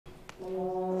In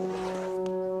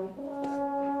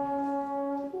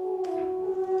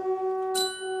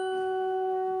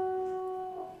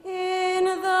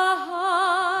the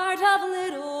heart of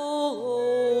little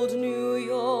old New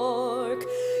York,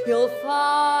 you'll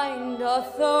find a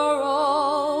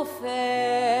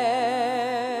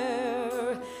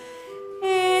thoroughfare.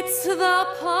 It's the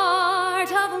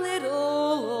part of little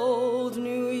old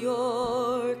New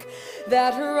York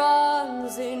that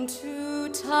runs into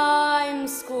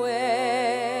Times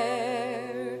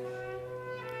Square.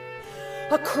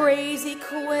 A crazy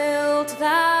quilt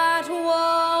that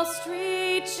Wall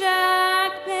Street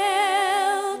Jack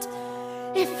built.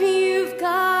 If you've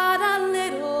got a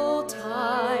little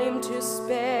time to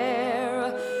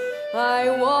spare, I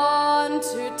want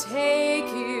to take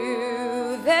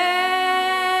you there.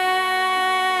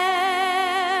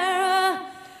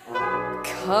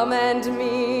 Come and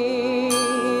meet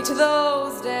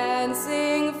those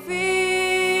dancing feet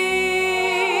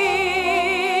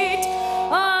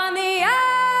on the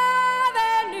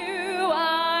avenue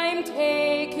I'm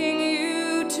taking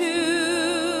you to.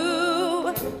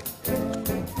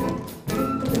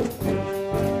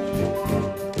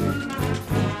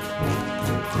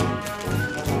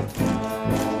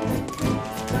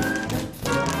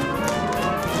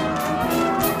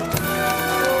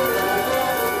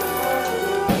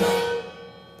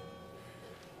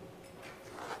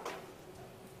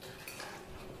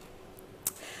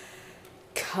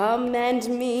 Come and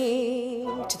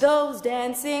meet those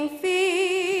dancing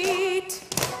feet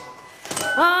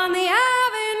on the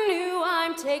avenue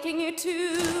I'm taking you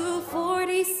to,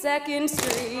 42nd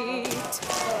Street.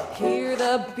 Hear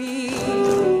the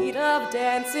beat of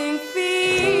dancing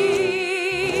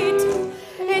feet.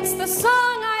 It's the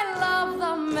song I love,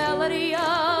 the melody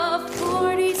of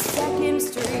 42nd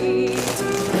Street.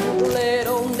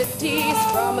 Little nifties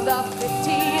from the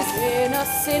 50s,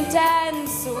 innocent and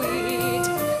sweet.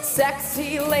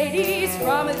 Sexy ladies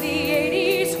from the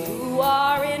 80s who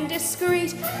are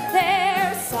indiscreet.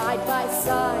 They're side by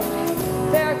side,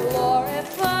 they're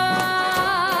glorified.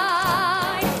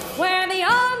 When the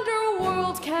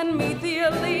underworld can meet the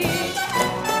elite,